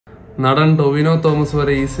നടൻ ടൊവിനോ തോമസ്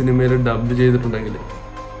വരെ ഈ സിനിമയിൽ ഡബ് ചെയ്തിട്ടുണ്ടെങ്കിൽ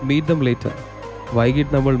മീറ്റ് ദം ലേറ്റർ.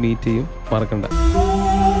 വൈകിട്ട് നമ്മൾ മീറ്റ് ചെയ്യും, മറക്കണ്ട.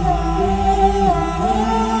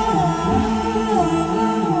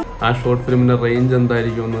 ആ ഷോർട്ട് ഫിലിമിന്റെ റേഞ്ച്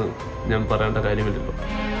എന്തായിരിക്കുമെന്ന് ഞാൻ പറയേണ്ട കാര്യമില്ലല്ലോ.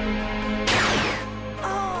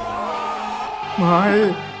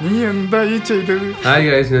 നീ എന്തായി ചെയ്തത്? ഹായ്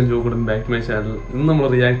ഗൈസ്, ഞാൻ ജോക്കുടൻ ബാക്ക് മൈ ചാനൽ. ഇന്ന് നമ്മൾ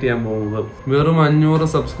റിയാക്ട് ചെയ്യാൻ പോകുന്നത് വെറും 500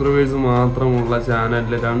 സബ്സ്ക്രൈബേഴ്സ് മാത്രമുള്ള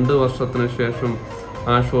ചാനലിൽ 2 വർഷത്തിന് ശേഷം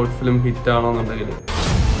ആ ഷോർട്ട് ഫിലിം ഹിറ്റ് ആണോന്നുണ്ടെങ്കിൽ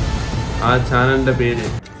ആ ചാനലിന്റെ പേര്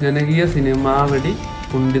ജനകീയ സിനിമാവെടി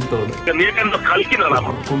കുണ്ടിത്തോട്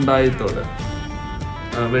കുണ്ടായിത്തോട്.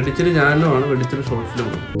 വെടിച്ചിരി ചാനലുമാണ്, വെടിച്ചിരി ഷോർട്ട്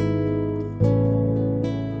ഫിലിമാണ്.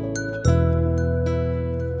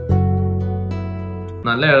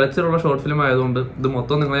 നല്ല ഇഴച്ചിലുള്ള ഷോർട്ട് ഫിലിം ആയതുകൊണ്ട് ഇത്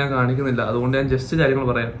മൊത്തം നിങ്ങളെ ഞാൻ കാണിക്കുന്നില്ല. അതുകൊണ്ട് ഞാൻ ജസ്റ്റ് കാര്യങ്ങൾ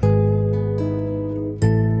പറയാം.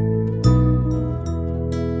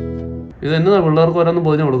 ഇത് എന്നതാ പിള്ളേർക്ക് ഓരോന്നും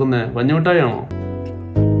പൊതിഞ്ഞു കൊടുക്കുന്നേ? പഞ്ഞുമിഠായിയാണോ?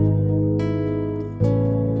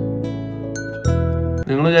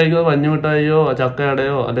 നിങ്ങൾ വിചാരിക്കുന്നത് പഞ്ഞുമിഠായിയോ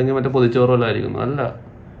ചക്കയടയോ അല്ലെങ്കിൽ മറ്റേ പൊതിച്ചോറോ ആയിരിക്കുന്നു. അല്ല,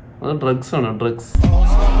 അത് ഡ്രഗ്സ് ആണ്, ഡ്രഗ്സ്.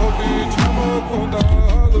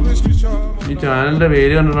 ഈ ചാനലിന്റെ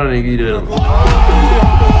പേര് കണ്ടിട്ടാണ് എനിക്ക് ഇത് വരുന്നത്.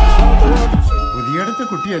 പുതിയടുത്ത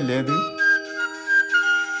കുട്ടിയല്ലേ അത്?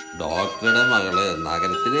 ഡോക്ടറുടെ മകള്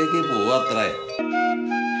നഗരത്തിലേക്ക് പോവാത്രേ.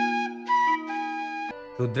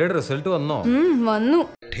 രുദ്രയുടെ റിസൾട്ട് വന്നോ? വന്നു.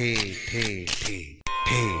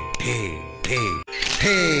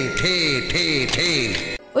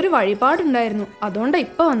 ഒരു വഴിപാടുണ്ടായിരുന്നു, അതുകൊണ്ടാ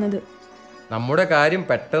ഇപ്പൊ വന്നത്. നമ്മുടെ കാര്യം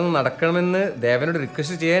പെട്ടെന്ന് നടക്കണമെന്ന് ദേവനോട്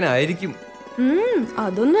റിക്വസ്റ്റ് ചെയ്യാനായിരിക്കും.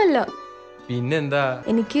 അതൊന്നുമല്ല. പിന്നെന്താ?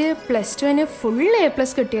 എനിക്ക് +2 ഫുൾ A+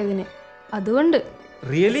 കിട്ടിയതിന്, അതുകൊണ്ട്.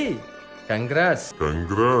 റിയലി? കൺഗ്രാറ്റ്സ്.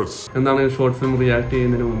 എന്താണ് ഷോർട്ട് ഫിലിം റിയാക്ട്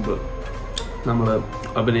ചെയ്യുന്നതിന് മുമ്പ് നമ്മൾ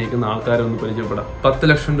അഭിനയിക്കുന്ന ആൾക്കാരെ ഒന്ന് പരിചയപ്പെടാം. 10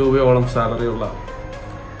 ലക്ഷം രൂപയോളം സാലറി ഉള്ള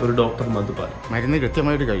ഒരു ഡോക്ടർ മധുപാൽ. മരുന്ന്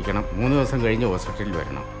കൃത്യമായിട്ട് കഴിക്കണം, 3 ദിവസം കഴിഞ്ഞ് ഹോസ്പിറ്റലിൽ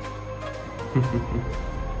വരണം.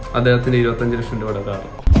 അദ്ദേഹത്തിന് 25 ലക്ഷം രൂപയുടെ കാർ.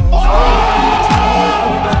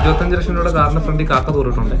 25 ലക്ഷം രൂപയുടെ കാറിന്റെ ഫ്രണ്ടിൽ കാക്ക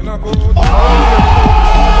തൂറിട്ടുണ്ട്.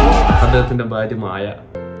 അദ്ദേഹത്തിന്റെ ഭാര്യ മായ.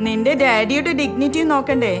 നിന്റെ ഡാഡിയുടെ ഡിഗ്നിറ്റി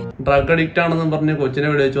നോക്കണ്ടേ? ഡ്രഗ് അഡിക്റ്റ് ആണെന്നും പറഞ്ഞ് കൊച്ചിനെ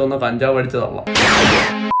വിളിച്ചു വന്ന കഞ്ചാവ് അടിച്ചതള്ള.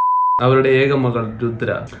 അവരുടെ ഏക മകൾ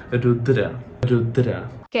രുദ്ര. രുദ്ര രുദ്ര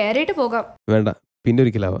കേറിയിട്ട് പോകാം. വേണ്ട, പിന്നെ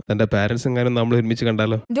ഒരിക്കലാവാം. തന്റെ പാരന്റ്സ് എങ്ങാനും നമ്മൾ ഒരുമിച്ച്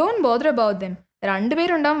കണ്ടാലോ? Don't bother about them. 2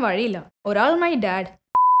 പേരുണ്ടാവാൻ വഴിയില്ല. ഒരാൾ മൈ ഡാഡ്.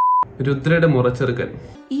 രുദ്രയുടെ മുറച്ചെറുക്കൻ.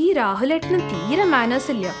 ഈ രാഹുലേട്ടന് തീരെ മാനേഴ്സ്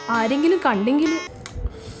ഇല്ല. ആരെങ്കിലും കണ്ടെങ്കിൽ.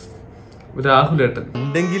 രാഹുലേട്ടൻ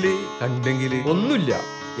കണ്ടെങ്കില് ഒന്നുമില്ല.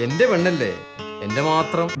 എന്റെ പെണ്ണല്ലേ, എന്റെ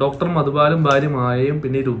മാത്രം. ഡോക്ടർ മധുപാലും ഭാര്യ മായയും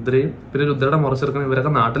പിന്നെ രുദ്രയും പിന്നെ രുദ്രയുടെ മുറച്ചെറുക്കനും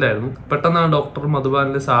ഇവരൊക്കെ നാട്ടിലായിരുന്നു. പെട്ടെന്നാണ് ഡോക്ടർ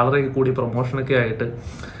മധുപാലിന്റെ സാലറി ഒക്കെ കൂടി പ്രൊമോഷനൊക്കെ ആയിട്ട്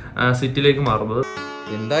സിറ്റിയിലേക്ക് മാറുന്നത്.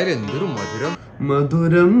 എന്തായാലും എന്തൊരു മധുരം.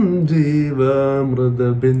 മധുരം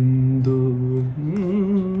ജീവാമൃതബിന്ദു.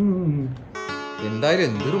 എന്തായാലും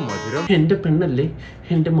എന്തൊരു മധുരം. എന്റെ പെണ്ണല്ലേ,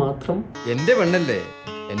 എന്റെ മാത്രം. എന്റെ പെണ്ണല്ലേ,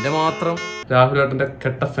 എന്റെ മാത്രം. രാഹുലേട്ടന്റെ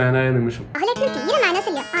കെട്ട ഫാനായ നിമിഷം.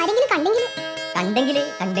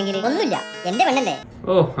 ഒന്നുമില്ല, എന്റെ പെണ്ണല്ലേ.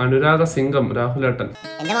 ഓ, അനുരാഗ സിംഗം രാഹുലേട്ടൻ.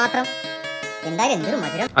 എന്റെ മാത്രം. എന്തായാലും എന്തൊരു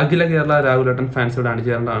മധുരം. അഖില കേരള രാഹുലേട്ടൻ ഫാൻസിയോട്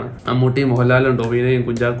അണിചേരേണ്ടതാണ്. മമ്മൂട്ടിയും മോഹൻലാലും ടോവിനോയും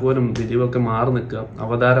കുഞ്ചാക്കോനും ദിലീപൊക്കെ മാറി നിൽക്കുക.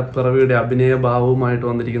 അവതാരപ്പിറവിയുടെ അഭിനയ ഭാവവുമായിട്ട്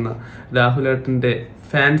വന്നിരിക്കുന്ന രാഹുലേട്ടന്റെ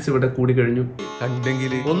ഫാൻസ് ഇവിടെ കൂടി കഴിഞ്ഞു.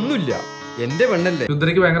 കണ്ടെങ്കില് ഒന്നുമില്ല, എന്റെ പെണ്ണല്ലേ.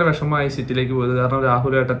 രുദ്രയ്ക്ക് ഭയങ്കര വിഷമമായി സിറ്റിയിലേക്ക് പോയത്. കാരണം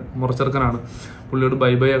രാഹുലേട്ടൻ മുറച്ചെറുക്കനാണ്. പുള്ളിയോട്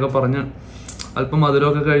ബൈ ബൈ ഒക്കെ പറഞ്ഞ് അല്പം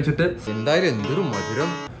മധുരമൊക്കെ കഴിച്ചിട്ട് എന്തായാലും എന്തൊരു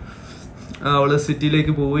മധുരം അവള്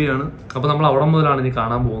സിറ്റിയിലേക്ക് പോവുകയാണ്. അപ്പൊ നമ്മൾ അവിടെ മുതലാണ് ഇനി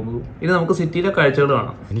കാണാൻ പോകുന്നത്. ഇനി നമുക്ക് സിറ്റിയിലെ കാഴ്ചകൾ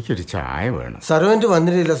കാണാം. എനിക്കൊരു ചായ വേണം. സർവന്റ്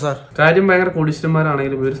വന്നിട്ടില്ല സാർ. കാര്യം ഭയങ്കര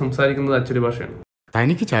കോടീശ്വരന്മാരാണെങ്കിലും ഇവർ സംസാരിക്കുന്നത് അച്ചടി ഭാഷയാണ്.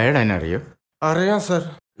 തനിക്ക് ചായ ഇടാൻ അറിയോ? അറിയാം സാർ,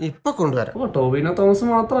 ഇപ്പൊ കൊണ്ടുവരാം. ഓ, ടോവിനോ തോമസ്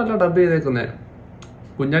മാത്രമല്ല ഡബ് ചെയ്തേക്കുന്നേ,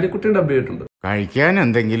 കുഞ്ഞാലിക്കുട്ടിയും ഡബ് ചെയ്തിട്ടുണ്ട്. കഴിക്കാൻ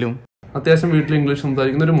എന്തെങ്കിലും? അത്യാവശ്യം വീട്ടിൽ ഇംഗ്ലീഷ്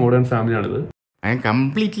സംസാരിക്കുന്ന ഒരു modern ഫാമിലിയാണിത്. I am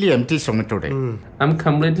completely empty stomach today.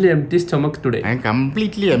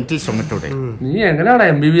 നീ എങ്ങനെയാണ്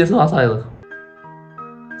MBBS പാസ്സായത്?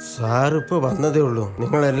 സാർ ഇപ്പൊ വന്നതേ ഉള്ളൂ.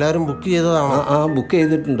 നിങ്ങൾ എല്ലാരും ബുക്ക് ചെയ്തതാണോ? ബുക്ക്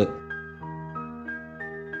ചെയ്തിട്ടുണ്ട്.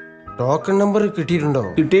 ടോക്കൺ നമ്പർ കിട്ടിയിട്ടുണ്ടോ?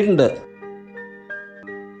 കിട്ടിയിട്ടുണ്ട്.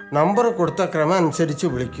 നമ്പർ കൊടുത്ത ക്രമം അനുസരിച്ച്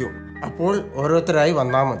വിളിക്കൂ. അപ്പോൾ ഓരോരുത്തരായി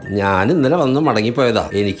വന്നാൽ മതി. ഞാൻ ഇന്നലെ വന്ന് മടങ്ങിപ്പോയതാ.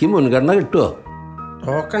 എനിക്ക് മുൻഗണന കിട്ടുമോ?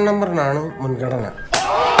 ടോക്കൺ നമ്പറിനാണ് മുൻഗണന.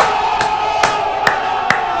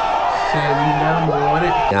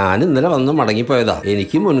 ഞാൻ ഇന്നലെ വന്ന് മടങ്ങിപ്പോയതാ.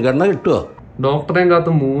 എനിക്ക് മുൻഗണന കിട്ടുമോ? ഡോക്ടറെയും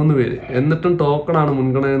കാത്ത് 3 പേര്, എന്നിട്ടും ടോക്കണാണ്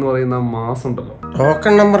മുൻഗണന എന്ന് പറയുന്ന മാസം ഉണ്ടല്ലോ.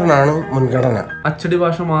 ടോക്കൺ നമ്പറിനാണ് മുൻഗണന. അച്ചടി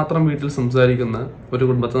ഭാഷ മാത്രം വീട്ടിൽ സംസാരിക്കുന്ന ഒരു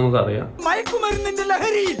കുടുംബത്തെ നമുക്കറിയാം.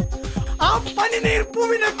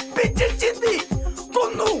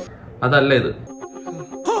 അതല്ല ഇത്.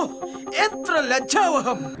 എത്ര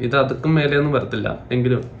ലജ്ജാവഹം. ഇത് അതുക്കും മേലെയൊന്നും വരത്തില്ല,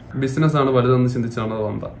 എങ്കിലും ബിസിനസ് ആണ് വലുതെന്ന് ചിന്തിച്ചാണ്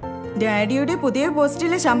വമ്പ. ഡാഡിയുടെ പുതിയ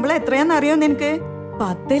പോസ്റ്റിലെ ശമ്പളം എത്രയാന്ന് അറിയോ നിനക്ക്?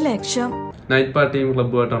 10 ലക്ഷം. നൈറ്റ് പാർട്ടിയും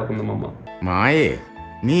ക്ലബ്ബുമായിട്ട് നടക്കുന്ന മമ്മ. മായേ,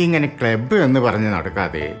 നീ ഇങ്ങനെ ക്ലബ്ബ് എന്ന് പറഞ്ഞ്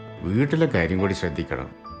നടക്കാതെ വീട്ടിലെ കാര്യം കൂടി ശ്രദ്ധിക്കണം.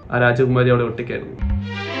 ആ രാജകുമാരി അവിടെ ഒറ്റയ്ക്കായിരുന്നു.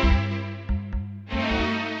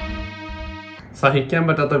 സഹിക്കാൻ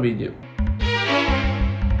പറ്റാത്ത ബീജം.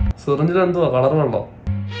 സിറിഞ്ചിലെന്തുവാ കളർ വെള്ളോ?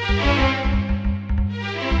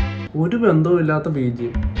 ഒരു ബന്ധവും ഇല്ലാത്ത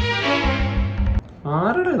ബീജം.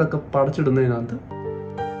 ആരുടെ ഇതൊക്കെ പടച്ചിടുന്നതിനകത്ത്?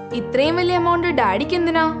 ഇത്രയും വലിയ എമൗണ്ട് ഡാഡിക്ക്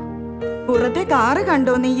എന്തിനാ? പുറത്തെ കാറ്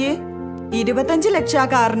കണ്ടോ നീയേ? 25 ലക്ഷം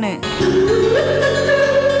കാറിന്.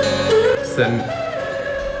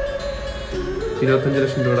 25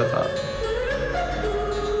 ലക്ഷം രൂപയുടെ കാർ.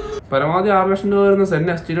 പരമാവധി 6 ലക്ഷം രൂപ വരുന്ന സെൻ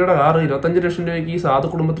എസ്റ്റിയുടെ കാർ 25 ലക്ഷം രൂപയ്ക്ക് ഈ സാധു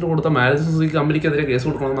കുടുംബത്തിന് കൊടുത്ത മാരേജ് സുസുക്കി കമ്പനിക്കെതിരെ കേസ്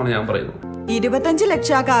കൊടുക്കണമെന്നാണ് ഞാൻ പറയുന്നത്. 25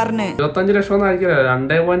 ലക്ഷം കാറിന്. 25 ലക്ഷം എന്നായിരിക്കില്ല,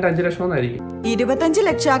 2.5 ലക്ഷം എന്നായിരിക്കും. 25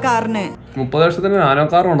 ലക്ഷം കാറിന്. 30 ലക്ഷത്തിന് നാനോ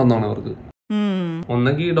കാർ ഉണ്ടെന്നാണ് അവർക്ക്.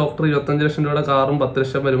 ഒന്നെങ്കിൽ ഈ ഡോക്ടർ 25 ലക്ഷം രൂപയുടെ കാറും 10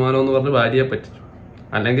 ലക്ഷം വരുമാനം എന്ന് പറഞ്ഞ് ഭാര്യയെ പറ്റിച്ചു,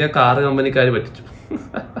 അല്ലെങ്കിൽ ആ കാറ് കമ്പനിക്കാർ പറ്റിച്ചു.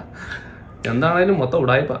 എന്താണേലും മൊത്തം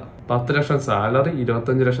ഉടായ്പ. 10 ലക്ഷം സാലറി,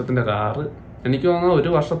 25 ലക്ഷത്തിന്റെ കാറ്. എനിക്ക് തോന്നുന്നത് ഒരു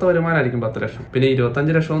വർഷത്തെ വരുമാനമായിരിക്കും 10 ലക്ഷം. പിന്നെ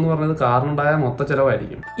 25 ലക്ഷം എന്ന് പറഞ്ഞത് കാറിനുണ്ടായ മൊത്ത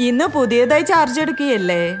ചെലവായിരിക്കും. ഇന്ന് പുതിയതായി charge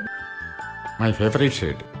എടുക്കുകയല്ലേ? My favourite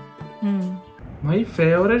shirt. My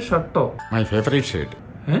favourite ഷർട്ടോ? My favourite shirt.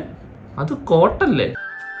 അത് കോട്ടല്ലേ?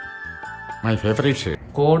 My favourite shirt.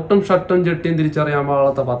 കോട്ടും ഷർട്ടും ചെട്ടിയും തിരിച്ചറിയാൻ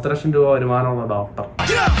പാടാത്ത 10 ലക്ഷം രൂപ വരുമാനമുള്ള ഡോക്ടർ.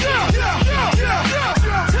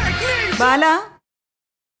 ബാല,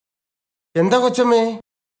 എന്താ കൊച്ചമ്മേ?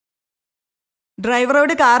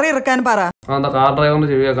 ഡ്രൈവറോട് കാർ ഇറക്കാൻ പറ. എന്താ കാർ ഡ്രൈവറിന്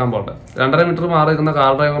ചെവി വെക്കാൻ പോട്ടെ? 2.5 മീറ്റർ മാറി നിൽക്കുന്ന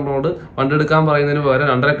കാർ ഡ്രൈവറിനോട് വണ്ടി എടുക്കാൻ പറയുന്നതിന് പകരം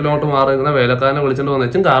 2.5 കിലോമീറ്റർ മാറി നിൽക്കുന്ന വേലക്കാരനെ വിളിച്ചിട്ട്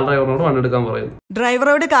വന്നേച്ചും കാർ ഡ്രൈവറിനോട് വണ്ടി എടുക്കാൻ പറയുന്നു.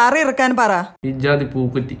 ഡ്രൈവറോട് കാർ ഇറക്കാൻ പറ. ഇജാതി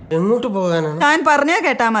പൂക്കുറ്റി. എങ്ങോട്ട് പോകാനാണ്? താൻ പറഞ്ഞാ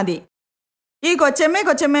കേട്ടാ മതി. ഈ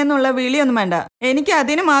കൊച്ചമ്മ എന്നുള്ള വിളിയൊന്നും വേണ്ട. എനിക്ക്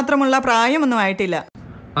അതിന് മാത്രമുള്ള പ്രായമൊന്നും ആയിട്ടില്ല.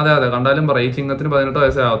 അതെ അതെ, കണ്ടാലും പറയും ഈ ചിങ്ങത്തിന് 18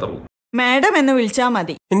 വയസ്സേ ആവത്തുള്ളൂ. മാഡം എന്ന് വിളിച്ചാ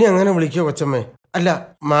മതി. ഇനി അങ്ങനെ വിളിക്കോ കൊച്ചമ്മേ? അല്ല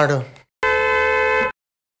മാഡം.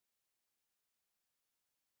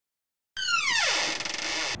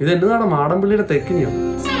 ഇത് എന്നതാണ് മാടമ്പിള്ളിയുടെ തെക്കിനിയോ?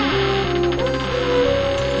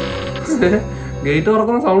 ഗേറ്റ്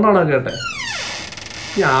തുറക്കുന്ന സൗണ്ടാണോ കേട്ടെ?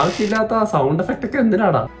 ഈ ആവശ്യമില്ലാത്ത സൗണ്ട് എഫക്റ്റ് ഒക്കെ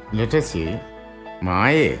എന്തിനാടാ? ലെറ്റസി,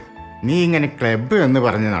 മായേ, നീ ഇങ്ങനെ ക്ലബ്ബ് എന്ന്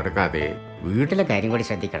പറഞ്ഞ് നടക്കാതെ വീട്ടിലെ കാര്യം കൂടി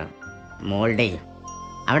ശ്രദ്ധിക്കണം. മോളുടെ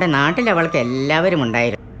അവിടെ നാട്ടിൽ അവൾക്ക് എല്ലാവരും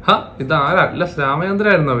ഉണ്ടായിരുന്നു. ഇതാരല്ല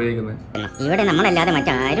രാമചന്ദ്രായിരുന്നു ഉപയോഗിക്കുന്നത്. ഇവിടെ നമ്മളല്ലാതെ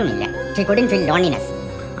മറ്റാരുമില്ല.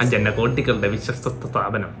 അഞ്ചെന്നെ കോട്ടികളുടെ വിശ്വസ്ത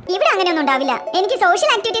സ്ഥാപനം. ഇവിടെ അങ്ങനെയൊന്നും ഉണ്ടാവില്ല. എനിക്ക് സോഷ്യൽ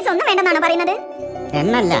ആക്ടിവിറ്റീസ് ഒന്നും വേണ്ടെന്നാണ് പറയുന്നത്.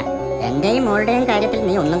 എന്നല്ല, എന്റെയും മോളുടെയും കാര്യത്തിൽ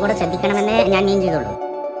നീ ഒന്നും കൂടെ ശ്രദ്ധിക്കണമെന്നേ ഞാൻ ചെയ്തോളൂ.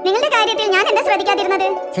 നിങ്ങളുടെ കാര്യത്തിൽ ഞാൻ എന്താ ശ്രദ്ധിക്കാതിരുന്നത്?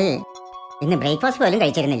 ഇന്ന് ബ്രേക്ക്ഫാസ്റ്റ് പോലും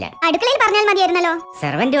കഴിച്ചിരുന്നില്ല. അടുക്കളയിൽ പറഞ്ഞാൽ മതിയായിരുന്നല്ലോ.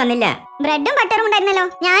 സെർവന്റ് വന്നില്ല. ബ്രെഡും ബട്ടറും ഉണ്ടായിരുന്നല്ലോ.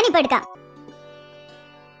 ഞാനിപ്പോ എടുക്കാം.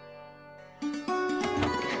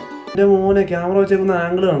 എന്റെ മോനെ ക്യാമറ വെച്ചേക്കുന്ന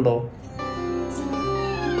ആംഗിൾ കണ്ടോ?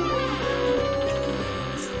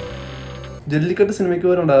 ജല്ലിക്കെട്ട് സിനിമയ്ക്ക്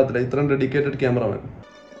പോലും ഉണ്ടാകത്തില്ല ഇത്രയും ഡെഡിക്കേറ്റഡ് ക്യാമറമാൻ.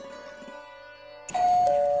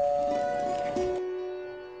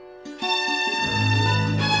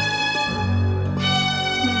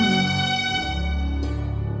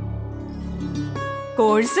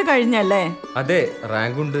 കോഴ്സ് കഴിഞ്ഞല്ലേ? അതെ,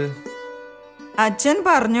 റാങ്ക് ഉണ്ട്. അച്ഛൻ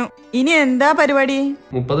പറഞ്ഞു. ഇനി എന്താ പരിപാടി?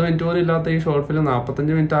 30 മിനിറ്റ് പോലും ഇല്ലാത്ത ഈ ഷോർട്ട് ഫിലിം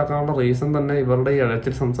 45 മിനിറ്റ് ആക്കാനുള്ള റീസൺ തന്നെ ഇവരുടെ ഈ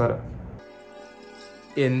ഇഴച്ചിൽ സംസാരം.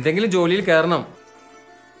 എന്തെങ്കിലും ജോലിയിൽ കയറണം.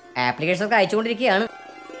 ആപ്ലിക്കേഷൻ ഒക്കെ അയച്ചുകൊണ്ടിരിക്കുകയാണ്.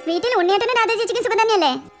 വീട്ടിൽ ഉണ്ണിയേട്ടനും രാധേച്ചിക്കും സുഖം തന്നെയല്ലേ?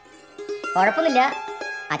 കുഴപ്പമൊന്നുമില്ല.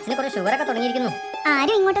 അച്ഛന് കുറച്ച് ഷുഗർ ഒക്കെ തുടങ്ങിയിരിക്കുന്നു.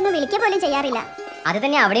 ആരും ഇങ്ങോട്ടൊന്നും വിളിക്കുക പോലും ചെയ്യാറില്ല. അത്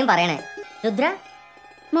തന്നെ അവിടെയും പറയണേ. രുദ്ര,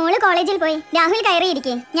 മോള് കോളേജിൽ പോയി. രാഹുൽ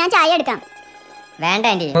കയറിയിരിക്കേ, ഞാൻ ചായ എടുക്കാം. വേണ്ട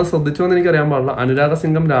ആന്റി. അത് ശ്രദ്ധിച്ചോന്ന് എനിക്കറിയാൻ പാടില്ല. അനുരാഗ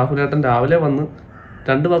സിംഗം രാഹുലേട്ടൻ രാവിലെ വന്ന്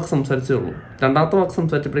 2 വാക്ക് സംസാരിച്ചേ ഉള്ളൂ. 2ാമത്തെ വാക്ക്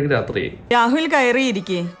സംസാരിച്ചപ്പോഴേക്കും രാത്രിയായി. രാഹുൽ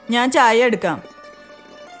കയറിയിരിക്കേ, ഞാൻ ചായ എടുക്കാം.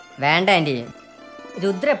 വേണ്ട ആന്റി.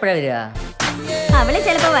 രുദ്ര എപ്പോഴാ വരിക? അവള്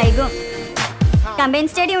ചിലപ്പോ വൈകും. കമ്പൈൻ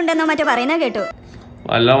സ്റ്റഡി ഉണ്ടെന്നോ മറ്റോ പറയുന്നത് കേട്ടു.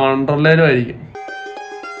 വല്ല വണ്ടർലേലും ആയിരിക്കും.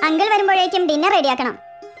 അങ്കിൾ വരുമ്പോഴേക്കും ഡിന്നർ റെഡിയാക്കണം.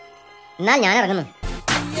 എന്നാൽ ഞാൻ ഇറങ്ങുന്നു.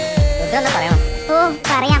 ഓ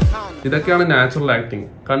പറയാം. ഇതൊക്കെയാണ് നാച്ചുറൽ ആക്ടിങ്.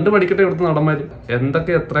 കണ്ടുപഠിക്കട്ടെ ഇവിടുത്തെ നടന്മാര്.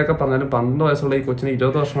 എന്തൊക്കെ എത്രയൊക്കെ പറഞ്ഞാലും 12 വയസ്സുള്ള ഈ കൊച്ചിനെ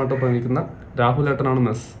 20 വർഷമായിട്ട് പ്രേമിക്കുന്ന രാഹുലേട്ടനാണ്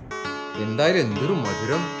മെസ്. എന്തായാലും എന്തൊരു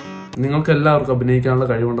മധുരം. നിങ്ങൾക്ക് എല്ലാവർക്കും അഭിനയിക്കാനുള്ള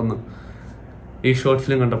കഴിവുണ്ടെന്ന് ഈ ഷോർട്ട്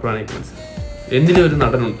ഫിലിം കണ്ടപ്പോഴാണ് എനിക്ക് മനസ്സിലായത്. എന്നിലും ഒരു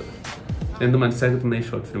നടനുണ്ട് എന്ന് മനസ്സിലാക്കി തന്ന ഈ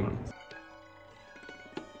ഷോർട്ട് ഫിലിമാണ്.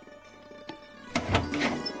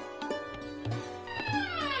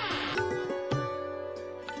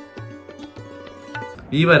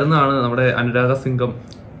 ഈ വരുന്നതാണ് നമ്മുടെ അനുരാഗ സിംഗം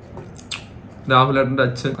രാഹുലേട്ടന്റെ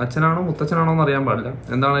അച്ഛനാണോ മുത്തച്ഛനാണോ എന്ന് അറിയാൻ പാടില്ല.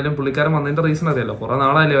 എന്താണെങ്കിലും പുള്ളിക്കാരൻ വന്നതിന്റെ റീസൺ അറിയാലോ. കുറെ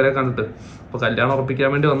നാളായില്ലേ അവരെ കണ്ടിട്ട്. അപ്പൊ കല്യാണം ഉറപ്പിക്കാൻ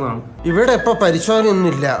വേണ്ടി വന്നതാണ്. ഇവിടെ ഇപ്പൊ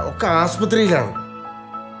പരിശോധനയൊന്നുമില്ല, ഒക്കെ ആസ്പത്രിയിലാണ്.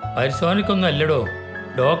 പരിശോധനക്കൊന്നും അല്ലടോ,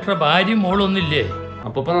 ഡോക്ടറെ ഭാര്യയും മോളൊന്നില്ലേ?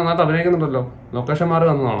 അപ്പൊ നന്നായിട്ട് അഭിനയിക്കുന്നുണ്ടല്ലോ. ലൊക്കേഷൻ മാറി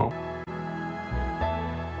വന്നതാണോ?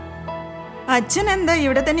 അച്ഛൻ എന്താ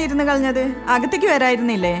ഇവിടെ തന്നെ ഇരുന്ന് കളഞ്ഞത്? അകത്തേക്ക്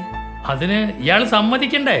വരായിരുന്നില്ലേ? അതിന് ഇയാൾ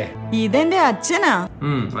സമ്മതിക്കണ്ടേ? ഇതെന്റെ അച്ഛനാ.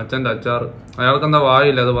 അച്ഛന്റെ അച്ചാറ്. അയാൾക്ക് എന്താ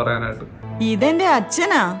വായില്ല അത് പറയാനായിട്ട്? ഇതെന്റെ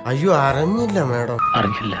അച്ഛനാ. അയ്യോ, അറിഞ്ഞില്ല മാഡം.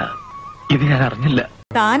 അറിഞ്ഞില്ല, ഇത് ഞാൻ അറിഞ്ഞില്ല.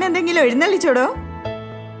 താൻ എന്തെങ്കിലും എഴുന്നള്ളിച്ചോടോ?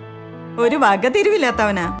 ഒരു വക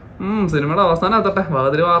തിരിവില്ലാത്തവനാ. സിനിമയുടെ അവസാനം എത്തട്ടെ,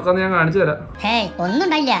 വകതിരി വാർക്കാന്ന് ഞാൻ കാണിച്ചു തരാം. ഒന്നും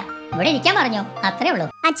ഉണ്ടായില്ല, ഇവിടെ ഇരിക്കാൻ പറഞ്ഞു, അത്രേ ഉള്ളൂ.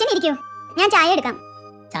 അച്ഛൻ ഇരിക്കൂ, ഞാൻ ചായ എടുക്കാം.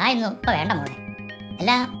 ചായ ഒന്നും ഇപ്പൊ വേണ്ട മോളെ.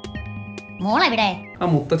 അല്ല മോളെവിടെ? ആ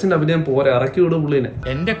മുത്തച്ഛന്റെ അഭിനയം പോരെ, ഇറക്കി വിടും പുള്ളിനെ.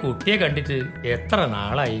 എന്റെ കുട്ടിയെ കണ്ടിട്ട് എത്ര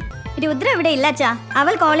നാളായി. രുദ്ര ഇവിടെ ഇല്ല അച്ഛാ,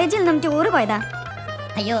 അവൾ കോളേജിൽ നിന്നും ടൂറ് പോയതാ.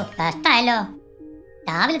 അയ്യോ കഷ്ടായല്ലോ,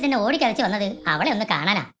 രാവിലെ തന്നെ ഓടിക്കളിച്ച് വന്നത് അവളെ ഒന്ന്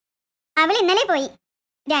കാണാനാ. അവൾ ഇന്നലെ പോയി,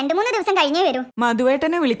 2-3 ദിവസം കഴിഞ്ഞേ വരൂ.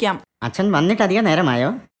 മധുവേട്ടനെ വിളിക്കാം. അച്ഛൻ വന്നിട്ട് അധികം നേരമായോ?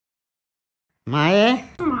 മായേ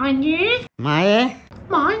മായേ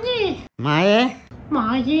മായേ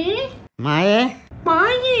മായേ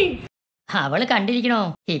മായേ. അവള് കണ്ടിരിക്കണോ?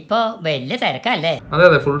 ഇപ്പൊ വലിയ തിരക്കല്ലേ? അതെ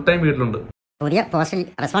അതെ, ഫുൾ ടൈം വീട്ടിലുണ്ട്. പുതിയ പോസ്റ്റിൽ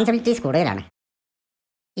റെസ്പോൺസിബിലിറ്റീസ് കൂടുതലാണ്.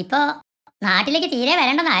 ഇപ്പൊ നാട്ടിലേക്ക് തീരെ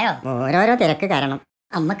വരേണ്ടതായോ? ഓരോരോ തിരക്ക് കാരണം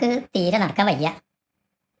അമ്മക്ക് തീരെ നടക്കാൻ വയ്യ.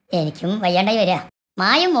 എനിക്കും വയ്യാണ്ടായി വരിക.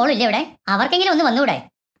 മായും മോളില്ലേ ഇവിടെ? അവർക്കെങ്കിലും ഒന്ന് വന്നൂടെ?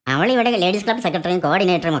 അവൾ ഇവിടെ ലേഡീസ് ക്ലബ് സെക്രട്ടറിയും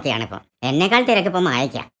കോർഡിനേറ്ററും ഒക്കെയാണ് ഇപ്പോൾ. എന്നേക്കാൾ തിരക്കിപ്പോൾ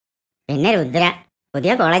മായയ്ക്കാം. പിന്നെ രുദ്ര,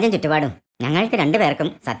 പുതിയ കോളേജും ചുറ്റുപാടും. ഞങ്ങൾക്ക് 2 പേർക്കും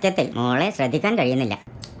സത്യത്തിൽ മോളെ ശ്രദ്ധിക്കാൻ കഴിയുന്നില്ല.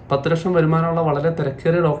 10 ലക്ഷം വരുമാനമുള്ള വളരെ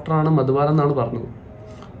തിരക്കേറിയ ഡോക്ടറാണ് മധുബാലെന്നാണ് പറഞ്ഞത്.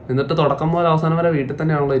 എന്നിട്ട് തുടക്കം മുതൽ അവസാനം വരെ വീട്ടിൽ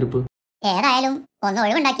തന്നെയാണല്ലോ ഇരിപ്പ്. ഏതായാലും ഒന്ന്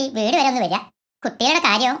ഒഴിവുണ്ടാക്കി വീട് വരെ ഒന്ന് വരിക. കുട്ടികളുടെ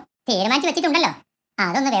കാര്യം തീരുമാനിച്ചു വെച്ചിട്ടുണ്ടല്ലോ,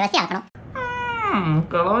 അതൊന്ന് വ്യവസ്ഥയാക്കണം.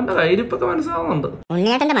 കളവന്റെ കയ്യിരിപ്പൊക്കെ മനസ്സിലാവുന്നുണ്ട്.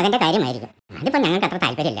 ഉണ്ണിയേട്ടന്റെ മകന്റെ കാര്യമായിരിക്കും. അതിപ്പോ ഞങ്ങൾക്ക് അത്ര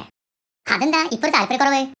താല്പര്യമില്ല. അതെന്താ ഇപ്പൊ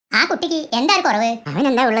താല്പര്യക്കുറവ്? ആ കുട്ടിക്ക് എന്താ കുറവ്?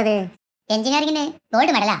 അവനെന്താ ഉള്ളത്? എഞ്ചിനീയറിംഗിന്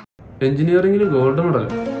ഗോൾഡ് മെഡലാ. എഞ്ചിനീയറിംഗിന് gold medal?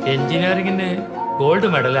 എഞ്ചിനീയറിംഗിന് ഗോൾഡ്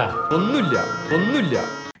മെഡലാ? ഒന്നുമില്ല.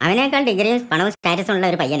 അവനേക്കാൾ ഡിഗ്രിയും പണവും സ്റ്റാറ്റസും ഉള്ള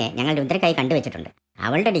ഒരു പയ്യനെ ഞങ്ങൾ രുദ്രക്കായി കണ്ടുവച്ചിട്ടുണ്ട്.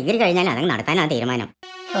 അവളുടെ ഡിഗ്രി കഴിഞ്ഞാൽ അതങ്ങ് നടത്താനാ തീരുമാനം.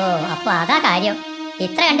 ഓ, അപ്പൊ അതാ കാര്യം.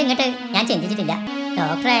 ഇത്ര കണ്ട് ഇങ്ങോട്ട് ഞാൻ ചിന്തിച്ചിട്ടില്ല.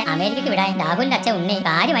 ഡോക്ടറെ അമേരിക്കക്ക് വിടാൻ രാഹുലിന്റെ അച്ഛൻ ഉണ്ണി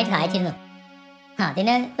കാര്യമായിട്ട് സഹായിച്ചിരുന്നു.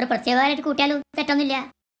 അതിന് ഒരു പ്രത്യേകമായിട്ട് കൂട്ടിയാലും തെറ്റൊന്നുമില്ല.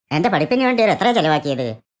 എന്റെ പഠിപ്പിന് വേണ്ടി എത്ര ചെലവാക്കിയത്?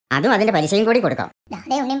 അതും അതിന്റെ പലിശയും കൂടി കൊടുക്കാം.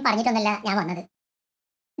 രാധേ ഉണ്ണിയും പറഞ്ഞിട്ടൊന്നുമല്ല ഞാൻ വന്നത്.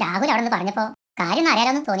 രാഹുൽ അവിടെ നിന്ന് പറഞ്ഞപ്പോ കാര്യം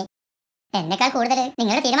അറിയാലോന്ന് തോന്നി. എന്നെക്കാൾ കൂടുതൽ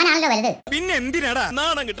നിങ്ങളുടെ തീരുമാനമാണല്ലോ വലുത്. പിന്നെ എന്തിനാടാ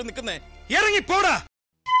നാണം കിട്ടു നിൽക്കുന്നേ? ഇറങ്ങിപ്പോടാ.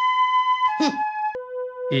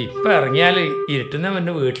 ഇപ്പൊ ഇറങ്ങിയാല് ഇരുട്ടുന്ന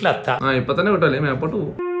മുന്നേ വീട്ടിലെത്താം. ഇപ്പൊ തന്നെ വിട്ടല്ലേ, മേപ്പോട്ട്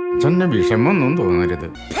പോകും. വിഷമൊന്നും തോന്നരുത്.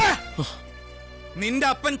 നിന്റെ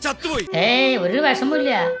അപ്പൻ ചത്തുപോയി. ഒരു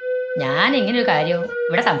വിഷമില്ല. ഞാൻ ഇങ്ങനെ ഒരു കാര്യം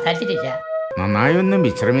ഇവിടെ സംസാരിച്ചിട്ടില്ല. നന്നായി ഒന്ന്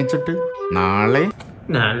വിശ്രമിച്ചിട്ട് നാളെ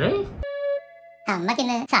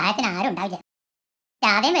അമ്മക്കിന്ന് സഹായത്തിന് ആരും ഉണ്ടാവില്ല.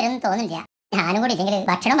 രാധയും വരുമെന്ന് തോന്നില്ല. ഞാനും കൂടി ഇല്ലെങ്കിൽ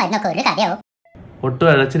ഭക്ഷണം വരുന്നൊക്കെ ഒരു കഥയാവും. ഒട്ടും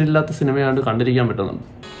അഴച്ചിലില്ലാത്ത സിനിമയാണ്ട് കണ്ടിരിക്കാൻ പറ്റുന്നുണ്ട്.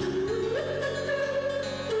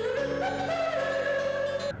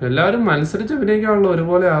 എല്ലാവരും മത്സരിച്ച് അഭിനയിക്കാണല്ലോ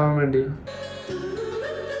ഒരുപോലെ ആവാൻ വേണ്ടി.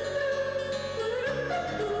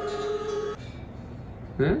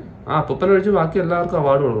 അപ്പനൊഴിച്ച് ബാക്കി എല്ലാവർക്കും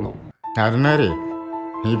അവാർഡ് കൊടുക്കണം. കാരണവരെ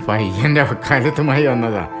ഈ പയ്യന്റെ വക്കാലത്തുമായി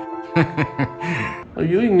വന്നതാ.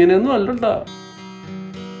 അയ്യോ, ഇങ്ങനെയൊന്നും അല്ലട്ടാ.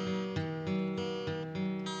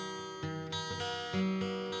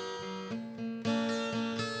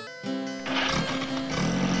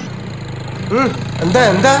 എന്താ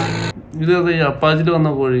എന്താ ഇത് ഈ അപ്പാച്ചിട്ട് വന്ന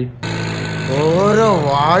കോഴി. ഓരോ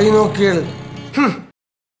വായി നോക്കിയാൽ.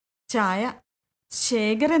 ചായ.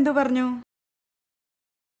 ശേഖർ എന്തു പറഞ്ഞു?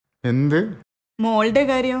 എന്ത്? മോളുടെ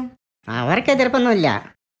കാര്യം. അവർക്ക് എതിർപ്പൊന്നുമില്ല,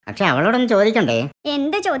 പക്ഷെ അവളോടൊന്ന് ചോദിക്കണ്ടേ?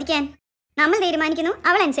 എന്ത് ചോദിക്കാൻ? നമ്മൾ തീരുമാനിക്കുന്നു,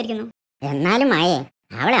 അവൾ അനുസരിക്കുന്നു. എന്നാലും മായേ,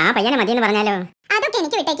 അവൾ ആ പയ്യനെ മതിയെന്ന് പറഞ്ഞാലോ? അതൊക്കെ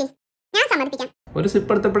എനിക്ക് വിട്ടേക്ക്, ഞാൻ സമ്മതിപ്പിക്കാം. ഒരു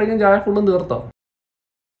സിപ്പ് എടുത്തപ്പോഴേക്കും ചായ ഫുള്ളും തീർത്തോ?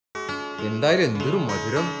 എന്തായാലും എന്തൊരു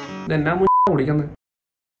മധുരം. എന്നാ കുടിക്കുന്നത്?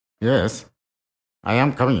 Yes, I am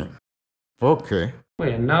coming. Okay.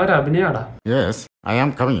 എന്നാ ഒരു അഭിനയാടാ. Yes, I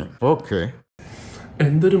am coming. Okay.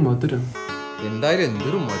 എന്തൊരു മധുരം. എന്തായാലും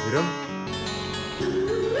എന്തൊരു മധുരം.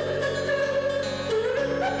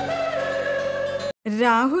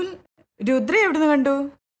 രാഹുൽ, രുദ്ര എവിടുന്ന് കണ്ടു?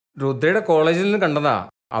 രുദ്രയുടെ കോളേജിൽ നിന്ന് കണ്ടതാ.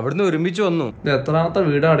 അവിടുന്ന് ഒരുമിച്ച് വന്നു. എത്രാമത്തെ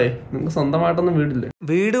വീടാടേ? നിങ്ങൾക്ക് സ്വന്തമായിട്ടൊന്നും വീടില്ലേ?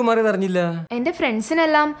 വീട് മാറി അറിഞ്ഞില്ല. എന്റെ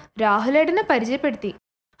ഫ്രണ്ട്സിനെല്ലാം രാഹുലേട്ടനെ പരിചയപ്പെടുത്തി.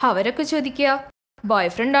 അവരൊക്കെ ചോദിക്കുക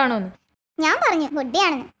ബോയ് ഫ്രണ്ട് ആണോന്ന്. ഞാൻ പറഞ്ഞു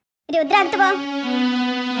ബുദ്ധിയാണെന്ന്. രുദ്ര അടുത്ത് പോ.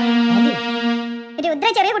 രുദ്ര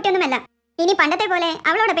ചെറിയ കുട്ടിയൊന്നുമല്ല. ഇനി പണ്ടത്തെ പോലെ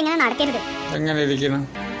അവളോടൊപ്പം ഇങ്ങനെ നടക്കരുത്. എങ്ങനെ ഇരിക്കണം?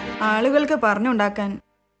 ആളുകൾക്ക് പറഞ്ഞുണ്ടാക്കാൻ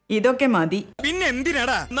ഇതൊക്കെ മതി. പിന്നെ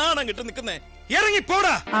എന്തിനാടാ നാണം കിട്ടു നിൽക്കുന്നേ? ഇറങ്ങി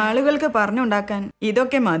പോടാ. ആളുകൾക്ക് പറഞ്ഞുണ്ടാക്കാൻ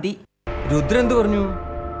ഇതൊക്കെ മതി. രുദ്ര എന്ത് പറഞ്ഞു?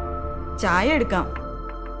 ചായ എടുക്കാം.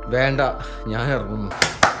 വേണ്ട, ഞാൻ ഇറങ്ങുന്നു.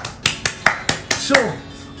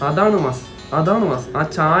 അതാണ് മാസ്, അതാണ് മാസ്. ആ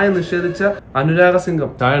ചായ നിഷേധിച്ച അനുരാഗ സിംഗം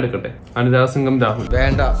ചായ എടുക്കട്ടെ. അനുരാഗ സിംഗം രാഹുൽ.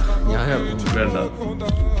 വേണ്ട, ഞാൻ ഇറങ്ങുന്നു. വേണ്ട,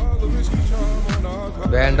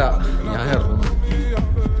 വേണ്ട, ഞാൻ ഇറങ്ങുന്നു.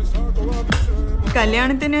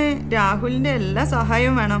 കല്യാണത്തിന് രാഹുലിന്റെ എല്ലാ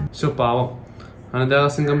സഹായവും വേണം. പാവം അനുരാഗ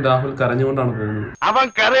സിംഗം രാഹുൽ കരഞ്ഞുകൊണ്ടാണ് പോകുന്നത്. അവൻ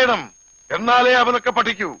കരയണം, എന്നാലേ അവനൊക്കെ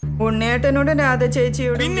പഠിക്കൂ. ഉണ്ണേട്ടനോടും രാധ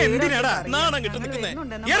ചേച്ചിയോടും പിന്നെ എന്തിനാടാ നാണം കിട്ടു നിൽക്കുന്നേ?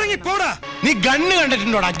 ഇറങ്ങി പോടാ. നീ ഗണ്ണ്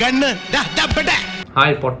കണ്ടിട്ടുണ്ടോടാ? ഗണ്ണ്.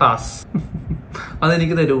 ഹായ് പൊട്ടാസ്.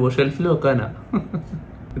 അതെനിക്ക് തരുമോ? ഷെൽഫിൽ വെക്കാനാ.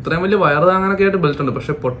 ഇത്രയും വലിയ വയറ് താങ്ങാനൊക്കെ ആയിട്ട് ബെൽറ്റ് ഉണ്ട്,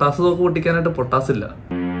 പക്ഷെ പൊട്ടാസ് തോക്ക് പൊട്ടിക്കാനായിട്ട് പൊട്ടാസ് ഇല്ല.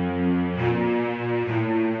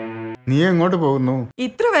 നീ എങ്ങോട്ട് പോകുന്നു?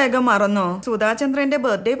 ഇത്ര വേഗം മറന്നോ? സുധാചന്ദ്രന്റെ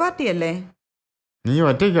ബർത്ത്ഡേ പാർട്ടി അല്ലേ? നീ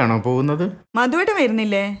ഒറ്റയ്ക്കാണോ പോകുന്നത്? മധുവായിട്ട്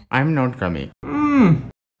വരുന്നില്ലേ? I am not coming.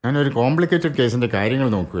 ഞാനൊരു കോംപ്ലിക്കേറ്റഡ് കേസിന്റെ കാര്യങ്ങൾ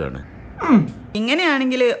നോക്കുകയാണ്.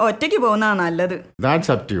 ഇങ്ങനെയാണെങ്കിൽ ഒറ്റയ്ക്ക് പോകുന്നതാണ് നല്ലത്.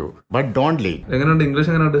 That's up to you, but don't leave. എങ്ങനെയുണ്ട് ഇംഗ്ലീഷ്?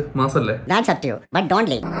 എങ്ങനെയുണ്ട്? മാസല്ലേ? That's up to you, but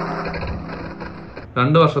don't leave.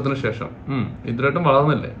 2 വർഷത്തിന് ശേഷം ഇതുവരായിട്ടും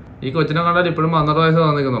വളർന്നില്ലേ? ഈ കൊച്ചിനെ കണ്ടാൽ ഇപ്പോഴും 12 വയസ്സ്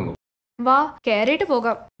വന്നിരിക്കുന്നുള്ളൂ. വാ, കേറിയിട്ട്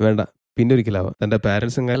പോകാം. വേണ്ട, പിന്നെ ഒരിക്കലാവാം. തന്റെ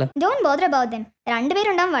പാരന്റ്സും Don't bother about them.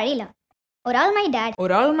 രണ്ടുപേരുണ്ടാവാൻ വഴിയില്ല. ഒരാൾ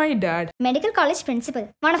my dad. Medical college principal.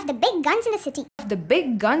 One of the big guns in the city. Big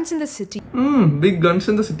guns in the city. Big guns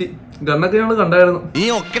in the city. ഗണ്ണൊക്കെ ഞങ്ങൾ കണ്ടായിരുന്നു. ഈ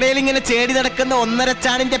ഒക്കടയിൽ ഇങ്ങനെ ചേടി നടക്കുന്ന 1.5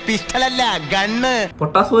 ചാണിന്റെ പിസ്റ്റളല്ല, ഗണ്ണ്.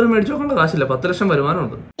 പൊട്ടാസ് പോലും മേടിച്ചു നോക്കേണ്ട കാശില്ല. 10 ലക്ഷം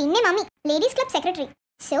വരുമാനമുണ്ട്. പിന്നെ mummy, ladies club secretary.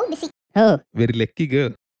 So busy. Very lucky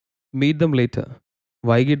girl. Meet dum later.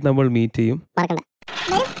 വൈകിട്ട് നമ്മൾ മീറ്റ് ചെയ്യും.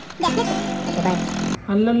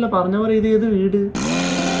 അല്ലല്ല, പറഞ്ഞ പോലെ ഇത് ഏത് വീട്?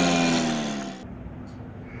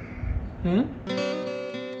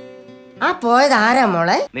 ആ പോയത് ആരാ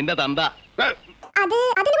മോളെ? നിന്റെ തന്ത.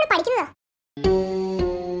 അതിലൂടെ പഠിക്കുന്നതാ.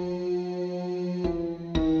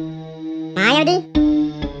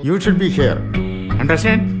 You should be here.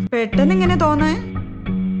 Understand? പെട്ടെന്ന് ഇങ്ങനെ തോന്നേ?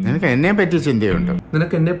 നിനക്ക് എന്നെ പറ്റി ചിന്തയുണ്ടോ?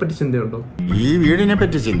 നിനക്ക് എന്നെ പറ്റി ചിന്തയുണ്ടോ? ഈ വീടിനെ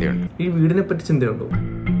പറ്റി ചിന്തയുണ്ടോ? ഈ വീടിനെ പറ്റി ചിന്തയുണ്ടോ?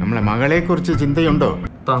 നമ്മളെ മകളെ കുറിച്ച് ചിന്തയുണ്ടോ?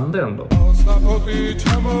 തന്തയുണ്ടോ?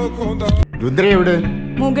 രുദ്ര എവിടെ?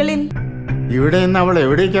 മുകളിൽ. ഇവിടെ നിന്ന് അവൾ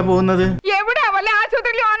എവിടേക്കാ പോകുന്നത്?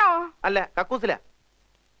 അല്ല, കക്കൂസില.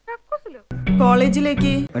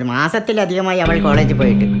 കോളേജിലേക്ക്. 1 മാസത്തിലധികമായി അവൾ കോളേജിൽ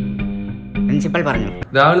പോയിട്ട്, പ്രിൻസിപ്പൽ പറഞ്ഞു.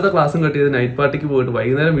 രാവിലത്തെ ക്ലാസ്സും കട്ടിയത് നൈറ്റ് പാർട്ടിക്ക് പോയിട്ട്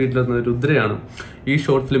വൈകുന്നേരം വീട്ടിലെത്തുന്നത് രുദ്രയാണ് ഈ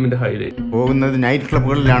ഷോർട്ട് ഫിലിമിന്റെ ഹൈലൈറ്റ്. പോകുന്നത് നൈറ്റ്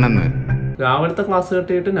ക്ലബുകളിലാണെന്ന്. രാവിലത്തെ ക്ലാസ്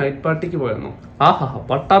കട്ടിയിട്ട് നൈറ്റ് പാർട്ടിക്ക് പോയിരുന്നു. ആഹാ,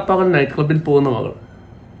 പട്ടാപ്പകൽ നൈറ്റ് ക്ലബിൽ പോകുന്ന മകൾ.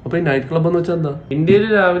 അപ്പൊ ഈ നൈറ്റ് ക്ലബ് എന്ന് വെച്ചാൽ എന്താ? ഇന്ത്യയിൽ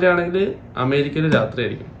രാവിലെ ആണെങ്കിൽ അമേരിക്കയിൽ രാത്രി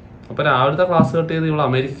ആയിരിക്കും. അപ്പൊ രാവിലത്തെ ക്ലാസ് കട്ട് ചെയ്ത് ഇവൾ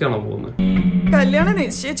അമേരിക്കക്കാണോ പോകുന്നത്? കല്യാണം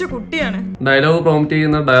നിശ്ചയിച്ച കുട്ടിയാണ്. ഡയലോഗ് പ്രോംപ്റ്റ്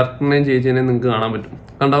ചെയ്യുന്ന ഡയറക്ടറിനെയും ചേച്ചിനെയും നിങ്ങൾക്ക് കാണാൻ പറ്റും.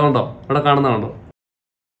 കണ്ടോ അവിടെ കാണുന്നതാണോ?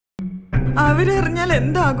 അവരറിഞ്ഞാൽ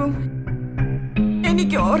എന്താകും?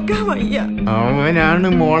 എനിക്ക് ഓർക്കാൻ വയ്യ. അവനാണ്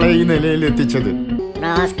മോളെ ഈ നിലയിൽ എത്തിച്ചത്.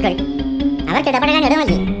 അവർക്കിടപെടാൻ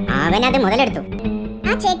ഇടമല്ലേ? അവനത് മുതലെടുത്തു. ആ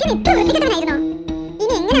ചേക്കൻ ഇത്ര വൃത്തികെട്ടവനായിരുന്നോ?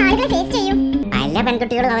 ഇനി എങ്ങനെ ആളുകളെ ഫേസ് ചെയ്യും? പല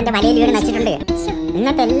പെൺകുട്ടികളും അവന്റെ വലയിൽ വീട് നശിച്ചിട്ടുണ്ട്.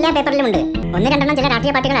 ഇന്നത്തെ എല്ലാ പേപ്പറിലും ഉണ്ട്. 1-2 ചില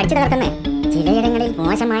രാഷ്ട്രീയ പാർട്ടികൾ അടിച്ചു തകർക്കുന്നേ. ചിലയിടങ്ങളിൽ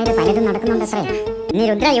മോശമായത് പലതും നടക്കുന്നുണ്ട്. അത്രേ. നീ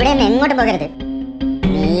രുദ്ര ഇവിടെ നിന്ന് എങ്ങോട്ടും പോകരുത്.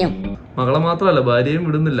 നീയും. മകളെ മാത്രമല്ല, ഭാര്യയും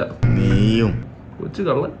വിടുന്നില്ല. നീയും. കൊച്ചു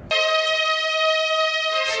കള്ളൻ.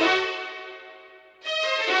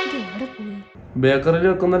 ബേക്കറിയിൽ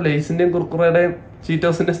വെക്കുന്ന ലേസിന്റെയും കുർക്കുറയുടെയും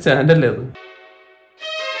ചീറ്റോസിന്റെ സ്റ്റാൻഡല്ലേ അത്?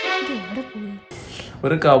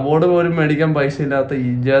 ഒരു കബോർഡ് പോലും മേടിക്കാൻ പൈസ ഇല്ലാത്ത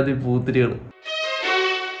ഇജാതി പൂത്തിരികൾ.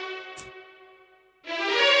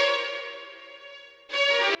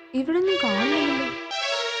 ഇവിടൊന്നും കാണുന്നില്ലല്ലോ.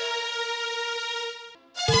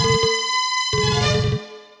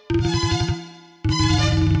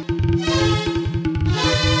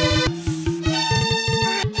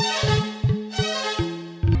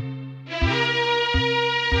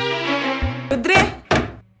 രുദ്രേ,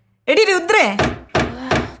 എടി രുദ്രേ,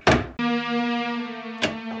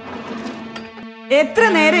 എത്ര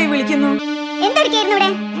നേരമായി വിളിക്കുന്നു?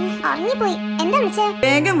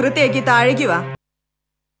 വേഗം വൃത്തിയാക്കി താഴേക്ക് വാ.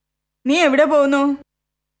 നീ എവിടെ പോകുന്നു?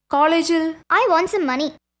 കോളേജിൽ. I want some money.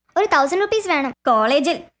 ഒരു 1000 rupees വേണം.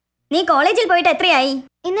 കോളേജിൽ? നീ കോളേജിൽ പോയിട്ട് എത്രയായി?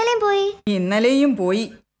 ഇന്നലെയും പോയി.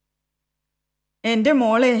 എന്റെ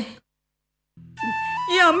മോളെ,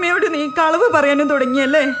 ഈ അമ്മയോട് നീ കളവ് പറയാനും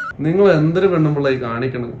തുടങ്ങിയല്ലേ? നിങ്ങൾ എന്തൊരു പെണ്ണുമ്പിള്ളായി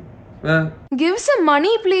കാണിക്കണത്? Give some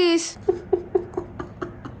money please.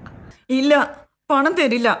 ഇല്ല, പണം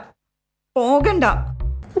തരില്ല. പോകണ്ട.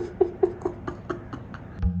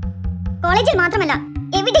 കോളേജിൽ മാത്രമല്ല,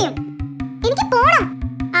 എവിടെയും എനിക്ക് പോണം.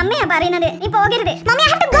 അമ്മയാ പറയുന്നത്, നീ പോകരുത്. Mummy, I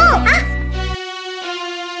have to go.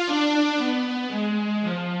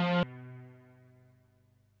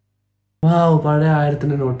 വാവ്, പഴയ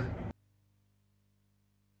 1000 not.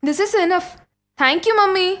 This is enough. Thank you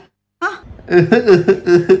mummy.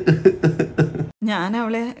 ഞാൻ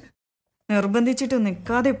അവളെ നിർബന്ധിച്ചിട്ട്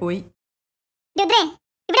നിൽക്കാതെ പോയി. രുദ്രേ,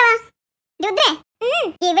 ഇവിടെ വാ. രുദ്രേ,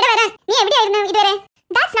 ഇവിടെ വരാൻ. നീ എവിടെയായിരുന്നു ഇതുവരെ?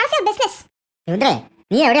 That's not your business. രുദ്രേ,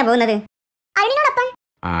 നീ എവിടെയാ പോകുന്നത്? അരുണിനോടൊപ്പം.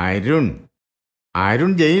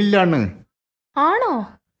 അരുൺ ജയിലിലാണ്. ആണോ?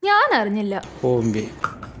 ഞാൻ അറിഞ്ഞില്ല.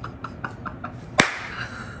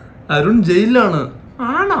 അരുൺ ജയിലിലാണ്.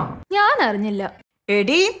 ആണോ? ഞാൻ അറിഞ്ഞില്ല.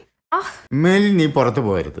 എടി, മേലിൽ നീ പുറത്തു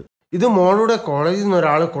പോകരുത്. ഇത് മോളുടെ കോളേജിൽ നിന്ന്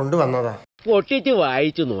ഒരാൾ കൊണ്ടുവന്നതാ. പൊട്ടിച്ച്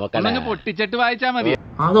വായിച്ചു നോക്കണം. പൊട്ടിച്ചിട്ട് വായിച്ചാ മതി.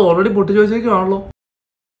 അത് ഓൾറെഡി പൊട്ടിച്ചു വെച്ചേക്കാണല്ലോ.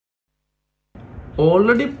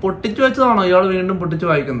 ഓൾറെഡി പൊട്ടിച്ചു വെച്ചതാണോ ഇയാൾ വീണ്ടും പൊട്ടിച്ചു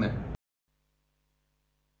വായിക്കുന്നത്?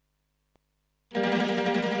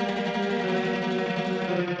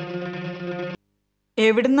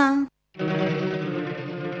 എവിടുന്നാ?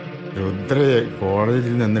 രുദ്രയെ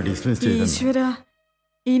കോളേജിൽ നിന്ന് ഡിസ്മിസ് ചെയ്തു. ഈശ്വര,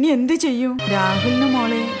 ഇനി എന്ത് ചെയ്യും? രാഹുലിന്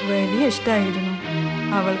മോളെ വലിയ ഇഷ്ടായിരുന്നു.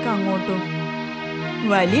 അവൾക്ക് അങ്ങോട്ടും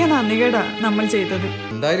വലിയ നന്ദികേടാ നമ്മൾ ചെയ്തത്.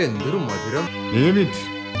 എന്തായാലും എന്തൊരു മധുരം.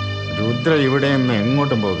 രുദ്ര ഇവിടെ നിന്ന്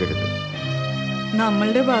എങ്ങോട്ടും പോകരുത്.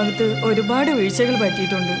 നമ്മളുടെ ഭാഗത്ത് ഒരുപാട് വീഴ്ചകൾ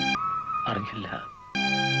പറ്റിയിട്ടുണ്ട്. അറിയില്ല.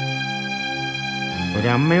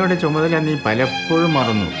 ഒരമ്മയുടെ ചുമതല നീ പലപ്പോഴും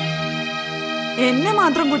മറന്നു. എന്നെ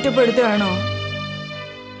മാത്രം കുറ്റപ്പെടുത്തുകയാണോ?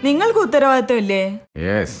 നിങ്ങൾക്ക് ഉത്തരവാദിത്വം ഇല്ലേ?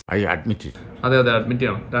 Yes, I admit it. അതെ, അഡ്മിറ്റ്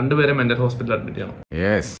ചെയ്യണം. രണ്ടുപേരെ മെന്റൽ ഹോസ്പിറ്റലിൽ അഡ്മിറ്റ് ചെയ്യണം.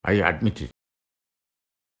 Yes, I admit it.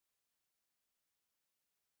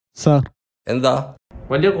 Sir, എന്താ?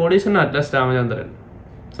 വലിയ കോടീശ്വരൻ Atlas Ramachandran,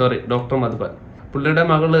 sorry doctor Madhupal. പുള്ളിയുടെ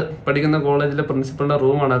മകള് പഠിക്കുന്ന കോളേജിലെ പ്രിൻസിപ്പളിന്റെ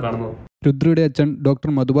റൂമാണ് കാണുന്നത്. രുദ്രയുടെ അച്ഛൻ ഡോക്ടർ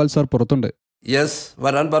മധുപാൽ സാർ പുറത്തുണ്ട്. യെസ്,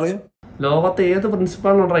 വരാൻ പറയും. ലോകത്തെ ഏത്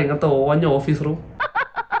പ്രിൻസിപ്പാളിനുണ്ടോ ഇങ്ങനത്തെ ഓഞ്ഞ office room?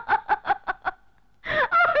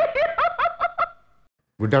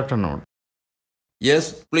 Good afternoon.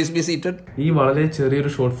 Yes, please be seated. ഈ വളരെ ചെറിയൊരു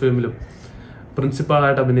ഷോർട്ട് ഫിലിമിലും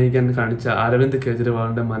പ്രിൻസിപ്പാളായിട്ട് അഭിനയിക്കാൻ കാണിച്ച അരവിന്ദ്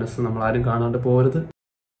കെജ്രിവാളിന്റെ മനസ്സ് നമ്മൾ ആരും കാണാണ്ട് പോകരുത്.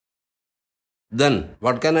 Then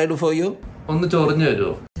what can I do for you? ഒന്ന് ചൊറിഞ്ഞു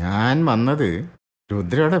തരുമോ? ഞാൻ വന്നത്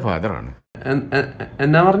രുദ്രയുടെ ഫാദറാണ്.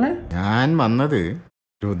 എന്നാ പറഞ്ഞേ? ഞാൻ വന്നത്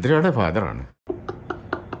രുദ്രയുടെ ഫാദറാണ്.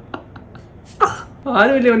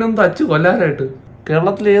 ആരുമില്ല ഇവനൊന്ന് തച്ചു കൊല്ലാനായിട്ട്.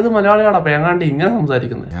 കേരളത്തിൽ ഏത് മലയാളിയാടാ പേങ്ങാണ്ടി ഇങ്ങനെ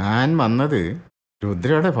സംസാരിക്കുന്നത്? ഞാൻ വന്നത്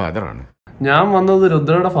രുദ്രയുടെ ഫാദറാണ്. ഞാൻ വന്നത്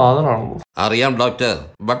രുദ്രയുടെ ഫാദറാണോ? അറിയാം doctor,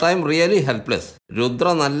 but I am really helpless. Rudra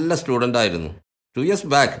നല്ല സ്റ്റുഡൻ്റ് ആയിരുന്നു 2 years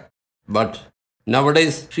back, but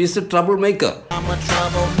nowadays she's a troublemaker. I'm a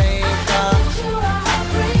troublemaker.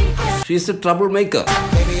 She's a troublemaker.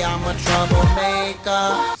 Baby, I'm a troublemaker.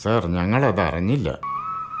 Sir, ഞങ്ങളത് അറിഞ്ഞില്ല.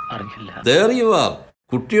 There you are.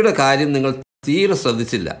 കുട്ടിയുടെ കാര്യം നിങ്ങൾ തീരെ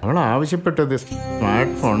ശ്രദ്ധിച്ചില്ല. അവൾ ആവശ്യപ്പെട്ടത്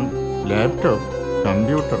സ്മാർട്ട് ഫോൺ, ലാപ്ടോപ്പ്,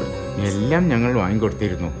 കമ്പ്യൂട്ടർ എല്ലാം ഞങ്ങൾ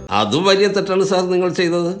വാങ്ങിക്കൊടുത്തിരുന്നു. അതും വലിയ തെറ്റാണ് സാർ നിങ്ങൾ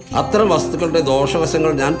ചെയ്തത്. അത്തരം വസ്തുക്കളുടെ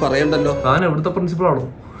ദോഷവശങ്ങൾ ഞാൻ പറയണ്ടല്ലോ. താൻ എവിടുത്തെ പ്രിൻസിപ്പളാണോ?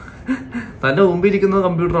 തന്റെ മുമ്പിൽ ഇരിക്കുന്നത്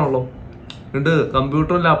കമ്പ്യൂട്ടറാണല്ലോ. എന്നിട്ട്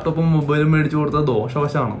കമ്പ്യൂട്ടറും ലാപ്ടോപ്പും മൊബൈലും മേടിച്ചു കൊടുത്തത്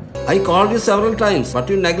ദോഷവശാണോ? I called you several times, but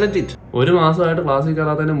you neglect it. ഒരു മാസമായിട്ട് ക്ലാസ്സിൽ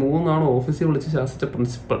കയറാത്തതിന് 3 നാൾ ഓഫീസിൽ വിളിച്ച് ശാസിച്ച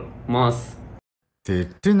പ്രിൻസിപ്പൽ മാസ്.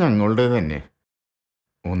 തെറ്റ് ഞങ്ങളുടെ തന്നെ.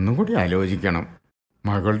 ഒന്നും കൂടി ആലോചിക്കണം.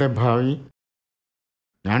 മകളുടെ ഭാവി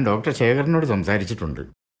ഞാൻ ഡോക്ടർ ശേഖരനോട് സംസാരിച്ചിട്ടുണ്ട്.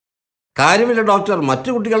 കാര്യമില്ല ഡോക്ടർ, മറ്റു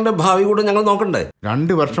കുട്ടികളുടെ ഭാവി കൂടെ ഞങ്ങൾ നോക്കണ്ടേ?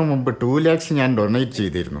 2 വർഷം മുമ്പ് 2 lakhs ഞാൻ ഡൊണേറ്റ്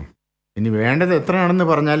ചെയ്തിരുന്നു. ഇനി വേണ്ടത് എത്രയാണെന്ന്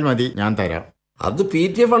പറഞ്ഞാൽ മതി, ഞാൻ തരാം. അത്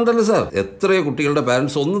PTA ഫണ്ടല്ലേ സാർ? എത്രയോ കുട്ടികളുടെ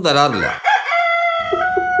പാരന്റ്സ് ഒന്നും തരാറില്ല.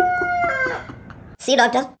 See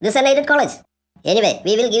doctor, this is an aided college. Anyway,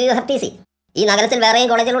 we will give you her TC. ഈ നഗരത്തിൽ വേറെയും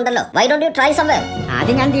കോളേജുകളുണ്ടല്ലോ. Why don't you try somewhere?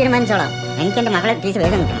 അത് ഞാൻ തീരുമാനിച്ചോളാം. എനിക്ക് എന്റെ മകളെ TC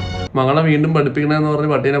വേഗം കിട്ടണം. മകളെ വീണ്ടും പഠിപ്പിക്കണമെന്ന്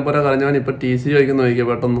പറഞ്ഞ് പട്ടീനെ പോലെ കരഞ്ഞവൻ ഇപ്പൊ TC ചോദിക്കുന്ന നോക്കിയ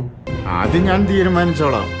പെട്ടെന്ന്. അത് ഞാൻ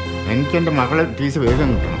തീരുമാനിച്ചോളാം. എനിക്ക് എന്റെ മകളെ TC വേഗം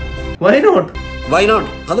കിട്ടണം. Why not? Why not?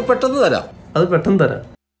 അത് പെട്ടെന്ന് തരാം.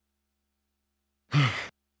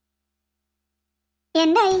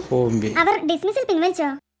 എന്തായി? അവർ ഡിസ്മിസിൽ പിൻവലിച്ചോ?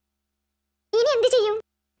 ഇനി എന്ത് ചെയ്യും?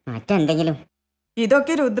 മറ്റെന്തെങ്കിലും.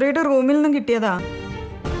 ഇതൊക്കെ രുദ്രയുടെ റൂമിൽ നിന്നും കിട്ടിയതാ.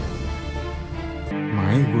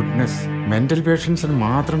 മൈ ഗുഡ്നസ്, മെന്റൽ പേഷ്യൻസിന്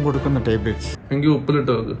മാത്രം കൊടുക്കുന്ന ടാബ്ലറ്റ്സ്. എനിക്ക്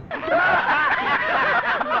ഉപ്പിലിട്ട് വെക്ക്.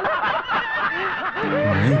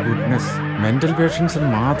 മൈ ഗുഡ്നസ്, മെന്റൽ പേഷ്യൻസിന്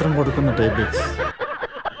മാത്രം കൊടുക്കുന്ന ടാബ്ലറ്റ്സ്.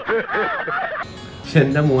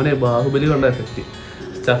 എന്റെ മോനെ ബാഹുബലി കണ്ട effect.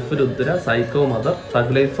 Stuff Rudra, psycho mother,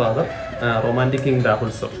 thug life father, romantic king Rahul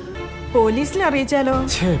sir. പോലീസിൽ അറിയിച്ചാലോ?